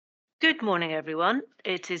Good morning, everyone.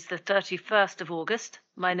 It is the 31st of August.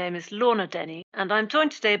 My name is Lorna Denny, and I'm joined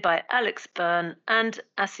today by Alex Byrne and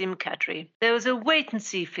Asim Kadri. There was a wait and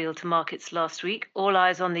see feel to markets last week, all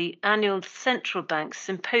eyes on the annual Central Bank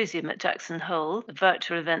Symposium at Jackson Hole, a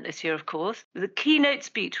virtual event this year, of course. The keynote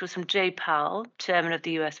speech was from Jay Powell, Chairman of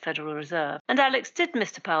the US Federal Reserve. And Alex, did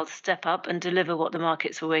Mr. Powell step up and deliver what the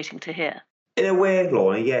markets were waiting to hear? In a way,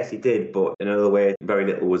 Lorna, yes, he did, but in another way, very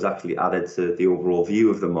little was actually added to the overall view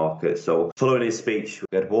of the market. So, following his speech,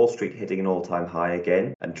 we had Wall Street hitting an all-time high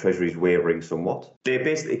again and Treasuries wavering somewhat. They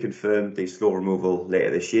basically confirmed the slow removal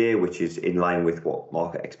later this year, which is in line with what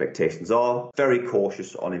market expectations are. Very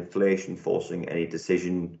cautious on inflation forcing any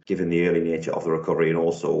decision, given the early nature of the recovery and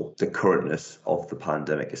also the currentness of the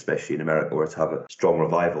pandemic, especially in America, where it's had a strong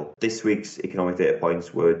revival. This week's economic data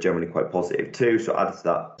points were generally quite positive too, so added to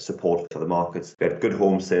that support for the market. We had good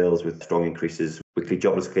home sales with strong increases. Weekly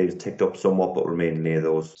jobless claims ticked up somewhat, but remain near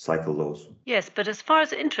those cycle lows. Yes, but as far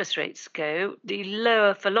as interest rates go, the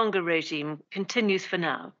lower for longer regime continues for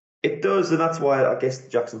now. It does, and that's why I guess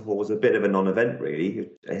Jackson Hole was a bit of a non-event, really.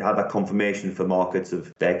 It had that confirmation for markets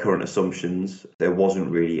of their current assumptions. There wasn't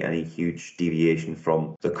really any huge deviation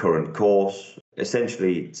from the current course.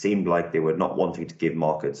 Essentially, it seemed like they were not wanting to give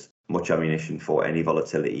markets much ammunition for any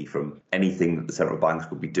volatility from anything that the central banks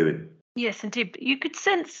would be doing. Yes, indeed. But you could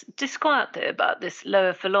sense disquiet there about this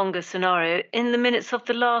lower for longer scenario in the minutes of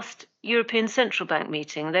the last European Central Bank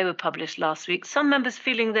meeting. They were published last week. Some members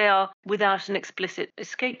feeling they are without an explicit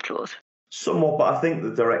escape clause. Somewhat, but I think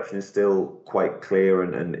the direction is still quite clear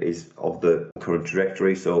and is of the current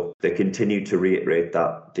trajectory. So they continue to reiterate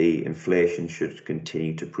that the inflation should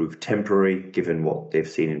continue to prove temporary, given what they've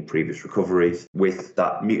seen in previous recoveries, with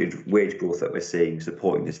that muted wage growth that we're seeing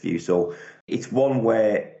supporting this view. So it's one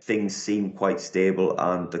where things seem quite stable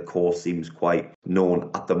and the course seems quite known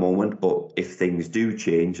at the moment. But if things do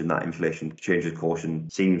change and that inflation changes caution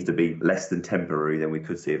seems to be less than temporary, then we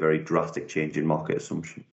could see a very drastic change in market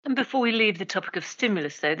assumption. And before we leave the topic of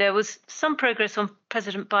stimulus, though, there was some progress on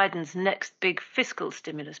President Biden's next big fiscal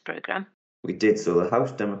stimulus program. We did. So the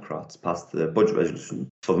House Democrats passed the budget resolution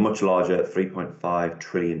for the much larger $3.5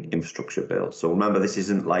 trillion infrastructure bill. So remember, this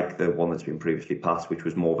isn't like the one that's been previously passed, which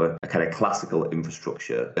was more of a kind of classical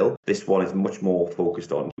infrastructure bill. This one is much more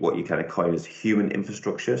focused on what you kind of coin as human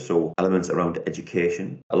infrastructure. So elements around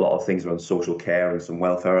education, a lot of things around social care and some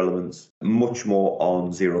welfare elements, much more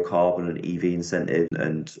on zero carbon and EV incentive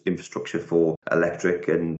and infrastructure for electric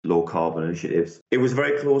and low carbon initiatives. It was a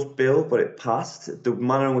very close bill, but it passed. The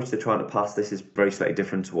manner in which they're trying to pass this is very slightly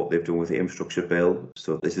different to what they've done with the infrastructure bill.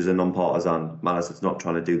 So this is a non-partisan manner. So it's not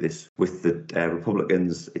trying to do this with the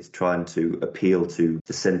Republicans. It's trying to appeal to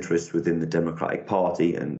the centrists within the Democratic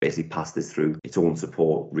Party and basically pass this through its own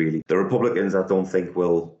support, really. The Republicans, I don't think,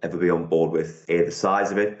 will ever be on board with the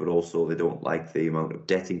size of it, but also they don't like the amount of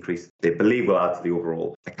debt increase they believe will add to the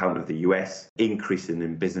overall account of the US, increasing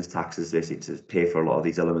in business taxes basically to pay for a lot of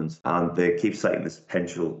these elements. And they keep citing this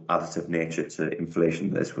potential additive nature to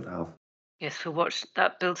inflation that this would have. Yes, we'll watch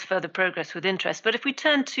that builds further progress with interest. But if we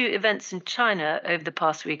turn to events in China over the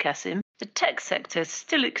past week, Asim, the tech sector is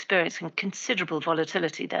still experiencing considerable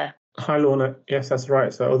volatility there. Hi, Lorna. Yes, that's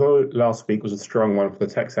right. So although last week was a strong one for the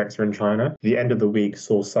tech sector in China, the end of the week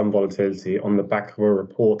saw some volatility on the back of a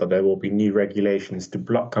report that there will be new regulations to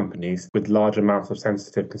block companies with large amounts of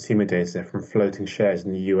sensitive consumer data from floating shares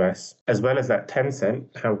in the US. As well as that, Tencent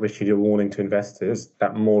have issued a warning to investors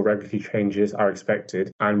that more regulatory changes are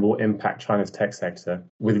expected and will impact China's tech sector,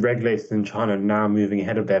 with regulators in China now moving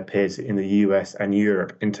ahead of their peers in the US and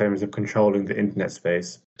Europe in terms of controlling the internet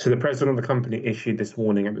space. So the president of the company issued this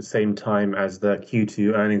warning at the same time as the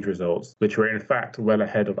Q2 earnings results, which were in fact well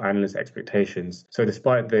ahead of analyst expectations. So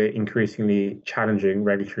despite the increasingly challenging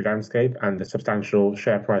regulatory landscape and the substantial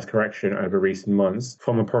share price correction over recent months,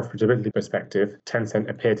 from a profitability perspective, Tencent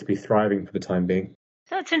appeared to be thriving for the time being.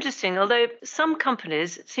 That's interesting, although some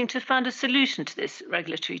companies seem to have found a solution to this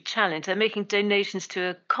regulatory challenge. They're making donations to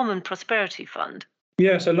a common prosperity fund.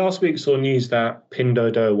 Yeah, so last week saw news that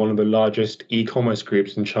Pinduoduo, one of the largest e-commerce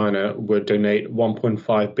groups in China, would donate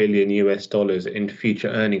 $1.5 billion in future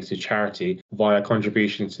earnings to charity via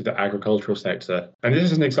contributions to the agricultural sector. And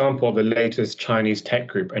this is an example of the latest Chinese tech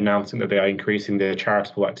group announcing that they are increasing their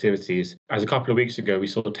charitable activities. As a couple of weeks ago, we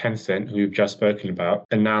saw Tencent, who we've just spoken about,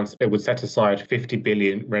 announce it would set aside 50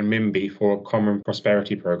 billion renminbi for a common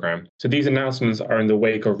prosperity program. So these announcements are in the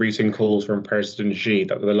wake of recent calls from President Xi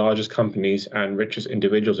that the largest companies and richest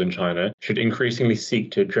individuals in China should increasingly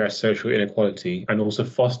seek to address social inequality and also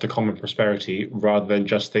foster common prosperity rather than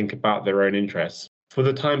just think about their own interests. For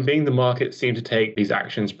the time being, the market seemed to take these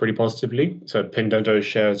actions pretty positively. So Pinduoduo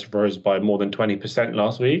shares rose by more than 20%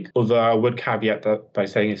 last week, although I would caveat that by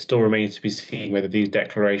saying it still remains to be seen whether these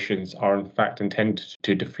declarations are in fact intended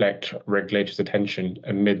to deflect regulators' attention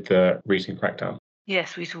amid the recent crackdown.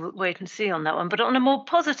 Yes, we shall wait and see on that one. But on a more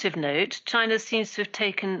positive note, China seems to have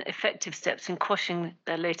taken effective steps in quashing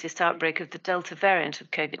their latest outbreak of the Delta variant of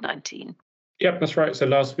COVID-19. Yep, that's right. So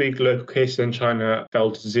last week, local cases in China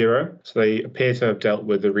fell to 0. So they appear to have dealt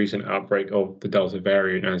with the recent outbreak of the Delta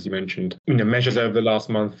variant, as you mentioned. Measures over the last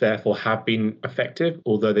month, therefore, have been effective,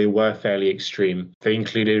 although they were fairly extreme. They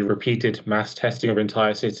included repeated mass testing of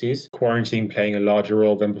entire cities, quarantine playing a larger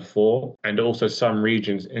role than before, and also some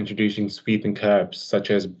regions introducing sweeping curbs,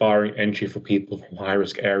 such as barring entry for people from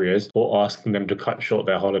high-risk areas or asking them to cut short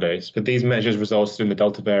their holidays. But these measures resulted in the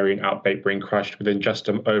Delta variant outbreak being crushed within just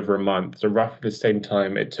over a month. So roughly the same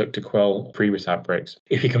time it took to quell previous outbreaks.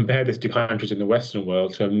 If you compare this to countries in the Western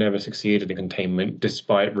world who have never succeeded in containment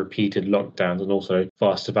despite repeated lockdowns and also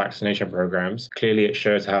faster vaccination programs, clearly it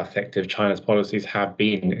shows how effective China's policies have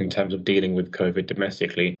been in terms of dealing with COVID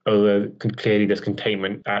domestically. Although clearly this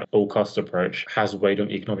containment at all costs approach has weighed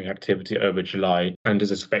on economic activity over July and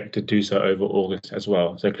is expected to do so over August as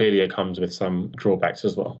well. So clearly it comes with some drawbacks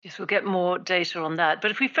as well. Yes, we'll get more data on that.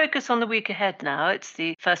 But if we focus on the week ahead now, it's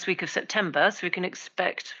the first week of September, so we can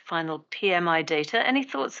expect final PMI data. Any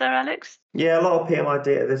thoughts there, Alex? Yeah, a lot of PMI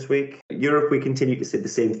data this week. Europe, we continue to see the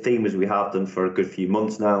same theme as we have done for a good few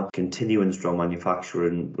months now. Continuing strong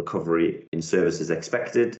manufacturing recovery in services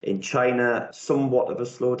expected. In China, somewhat of a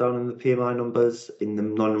slowdown in the PMI numbers in the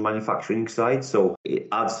non-manufacturing side. So it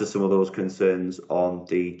adds to some of those concerns on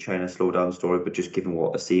the China slowdown story. But just given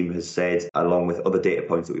what Asim has said, along with other data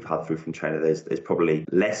points that we've had through from China, there's probably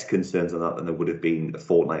less concerns on that than there would have been a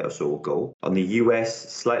fortnight or so ago. On the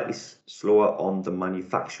US, slightly slower on the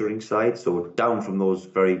manufacturing side, so down from those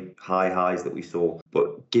very high highs that we saw.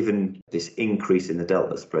 But given this increase in the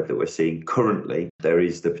Delta spread that we're seeing currently, there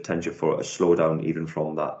is the potential for a slowdown even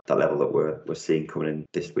from that level that we're seeing coming in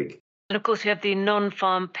this week. And of course, we have the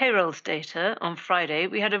non-farm payrolls data on Friday.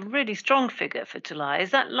 We had a really strong figure for July.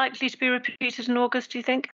 Is that likely to be repeated in August, do you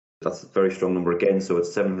think? That's a very strong number again. So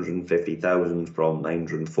it's 750,000 from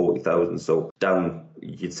 940,000. So down,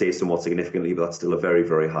 you'd say somewhat significantly, but that's still a very,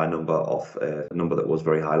 very high number off a number that was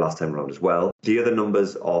very high last time around as well. The other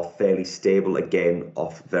numbers are fairly stable, again,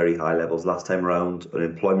 off very high levels last time around.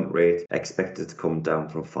 Unemployment rate expected to come down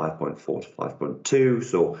from 5.4 to 5.2.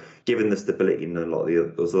 So given the stability in a lot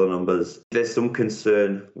of those other numbers, there's some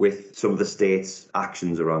concern with some of the states'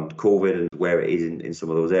 actions around COVID and where it is in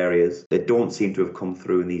some of those areas. They don't seem to have come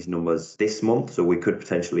through in these numbers this month, so we could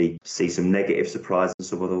potentially see some negative surprise in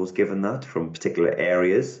some of those given that from particular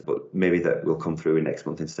areas, but maybe that will come through in next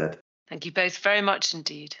month instead. Thank you both very much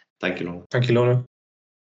indeed. Thank you, Lorna. Thank you, Lorna.